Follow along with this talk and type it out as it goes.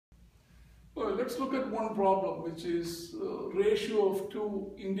Let's look at one problem, which is ratio of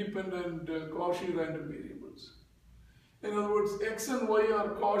two independent Cauchy random variables. In other words, x and y are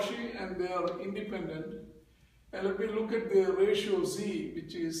Cauchy and they are independent. And let me look at the ratio z,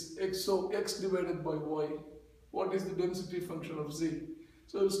 which is x, so x divided by y. What is the density function of z?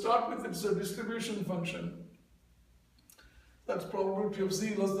 So we'll start with it's a distribution function. That's probability of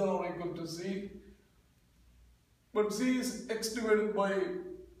z less than or equal to z. But z is x divided by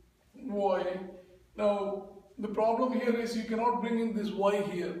y. Now the problem here is you cannot bring in this y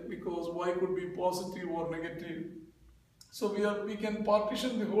here because y could be positive or negative. So we can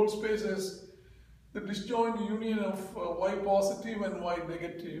partition the whole space as the disjoint union of y positive and y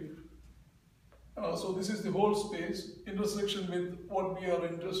negative. So this is the whole space, intersection with what we are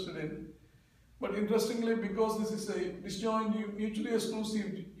interested in. But interestingly, because this is a disjoint mutually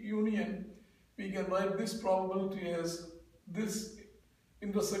exclusive union, we can write this probability as this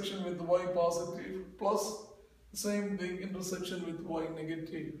intersection with y positive plus the same thing, intersection with y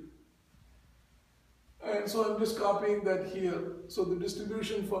negative. And so I'm just copying that here. So the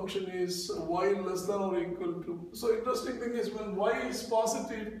distribution function is y less than or equal to. So interesting thing is when y is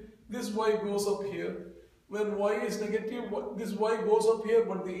positive, this y goes up here. When y is negative, this y goes up here,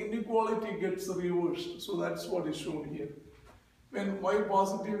 but the inequality gets reversed. So that's what is shown here. When y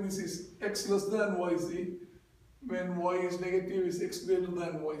positive, this is x less than yz. When y is negative, is x greater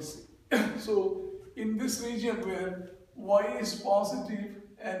than yc. So in this region where y is positive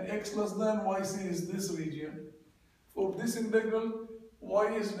and x less than yc is this region, for this integral,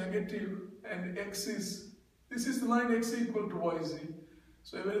 y is negative and x is, this is the line x equal to yz.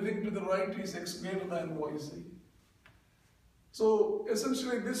 So everything to the right is x greater than yz. So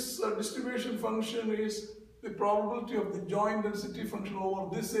essentially this distribution function is the probability of the joint density function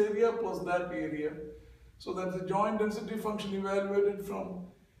over this area plus that area. So that the joint density function evaluated from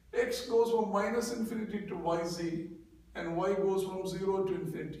x goes from minus infinity to yz and y goes from 0 to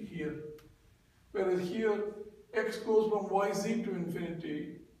infinity here. Whereas here x goes from yz to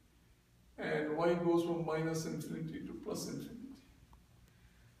infinity and y goes from minus infinity to plus infinity.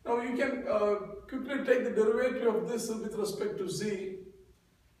 Now you can quickly take the derivative of this with respect to z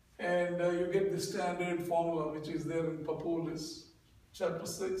and you get the standard formula which is there in Papolis chapter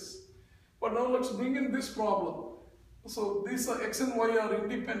 6. But now let's bring in this problem. So these are x and y are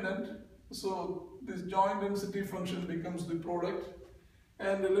independent. So this joint density function becomes the product.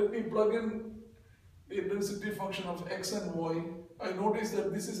 And let me plug in the density function of x and y. I notice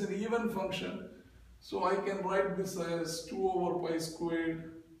that this is an even function. So I can write this as 2 over pi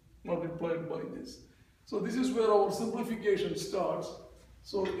squared multiplied by this. So this is where our simplification starts.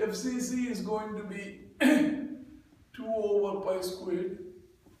 So FCC is going to be 2 over pi squared.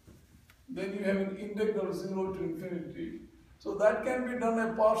 Then you have an integral 0 to infinity. So that can be done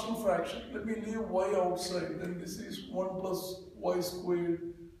a partial fraction. Let me leave y outside. Then this is 1 plus y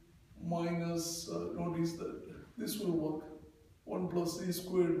squared minus, notice that this will work. 1 plus c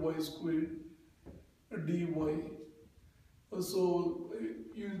squared y squared dy. So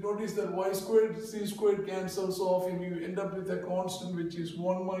you notice that y squared, c squared cancels off and you end up with a constant which is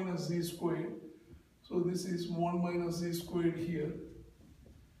 1 minus z squared. So this is 1 minus z squared here.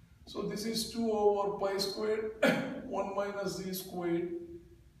 So this is 2 over pi squared, 1 minus z squared,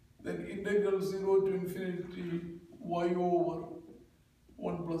 then integral 0 to infinity y over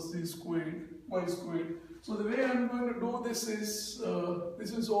 1 plus z squared, y squared. So the way I'm going to do this is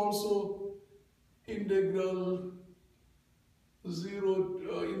also integral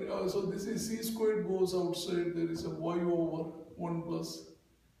 0, so this is c squared goes outside, there is a y over 1 plus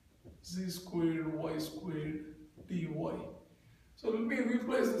z squared y squared dy. So let me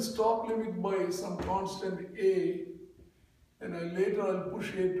replace this top limit by some constant a, and later I'll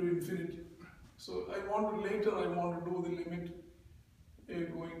push a to infinity. So I want to do the limit a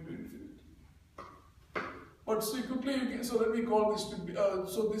going to infinity. But so quickly, so let me call this to be,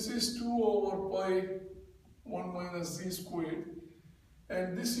 so this is 2 over pi 1 minus z squared,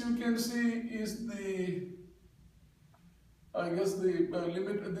 and this you can see is the, I guess the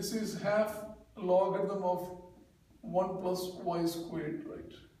limit, this is half logarithm of 1 plus y squared,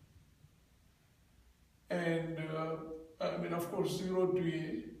 right? And I mean, of course, 0 to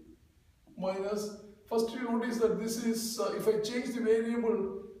a minus, first you notice that this is, if I change the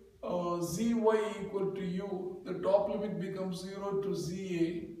variable zy equal to u, the top limit becomes 0 to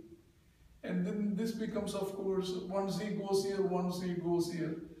za, and then this becomes, of course, 1z goes here, 1z goes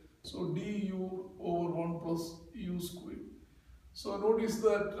here. So du over 1 plus u squared. So notice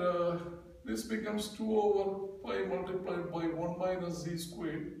that this becomes 2 over pi multiplied by 1 minus z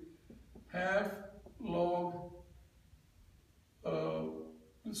squared half log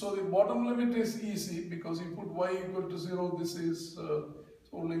So the bottom limit is easy because you put y equal to 0, this is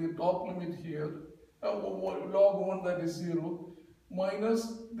only the top limit here, log 1 that is 0,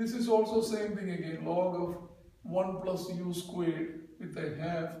 minus, this is also same thing again, log of 1 plus u squared with a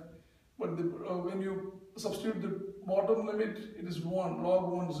half, but when you substitute the bottom limit, it is 1,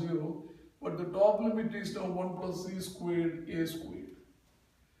 log 1 0, but the top limit is now 1 plus z squared a squared.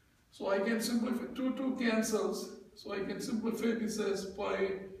 So I can simplify, 2 cancels, so I can simplify this as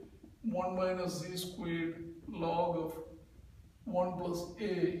pi 1 minus z squared log of 1 plus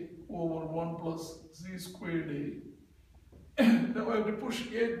a over 1 plus z squared a. Now I have to push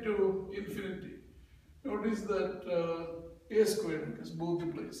a to infinity. Notice that a squared is both the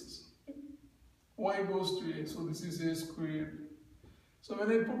places. Y goes to a, so this is a squared. So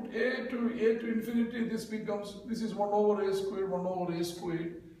when I put a to infinity, this is 1 over a squared, 1 over a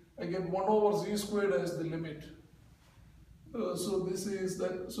squared. I get 1 over z squared as the limit. So this is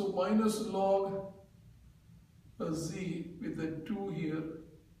that, so minus log z with a 2 here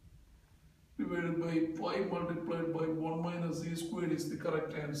divided by pi multiplied by 1 minus z squared is the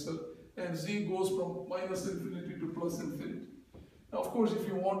correct answer, and z goes from minus infinity to plus infinity. Now of course if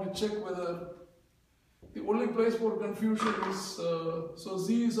you want to check whether the only place for confusion is, so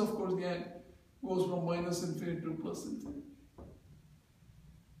z is of course goes from minus infinity to plus infinity.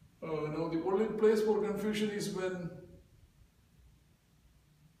 Now the only place for confusion is when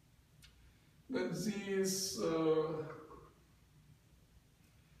z is,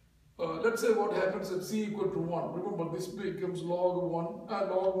 let's say what happens at z equal to 1. Remember this becomes log 1,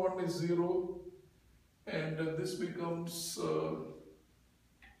 log 1 is 0, and this becomes,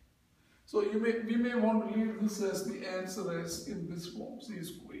 so we may want to leave this as the answer as in this form, z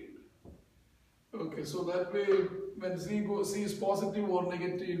squared. Okay, so that way when z is positive or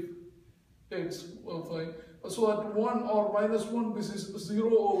negative, it's fine. So at 1 or minus 1, this is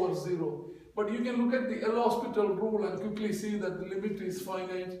 0 over 0. But you can look at the L'Hospital rule and quickly see that the limit is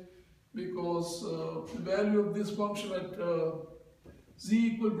finite, because the value of this function at z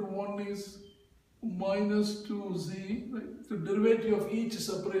equal to 1 is minus 2z, right? The derivative of each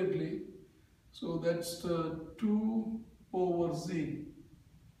separately. So that's 2 over z.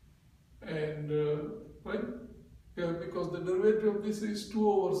 And, right? Yeah, because the derivative of this is 2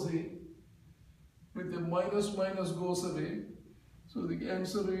 over z. With the minus goes away. So the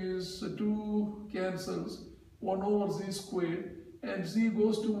answer is 2 cancels, 1 over z squared, and z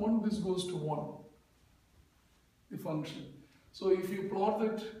goes to 1, this goes to 1, the function. So if you plot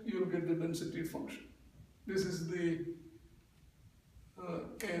it, you will get the density function. This is the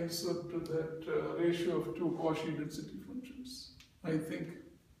answer to that ratio of 2 Cauchy density functions, I think.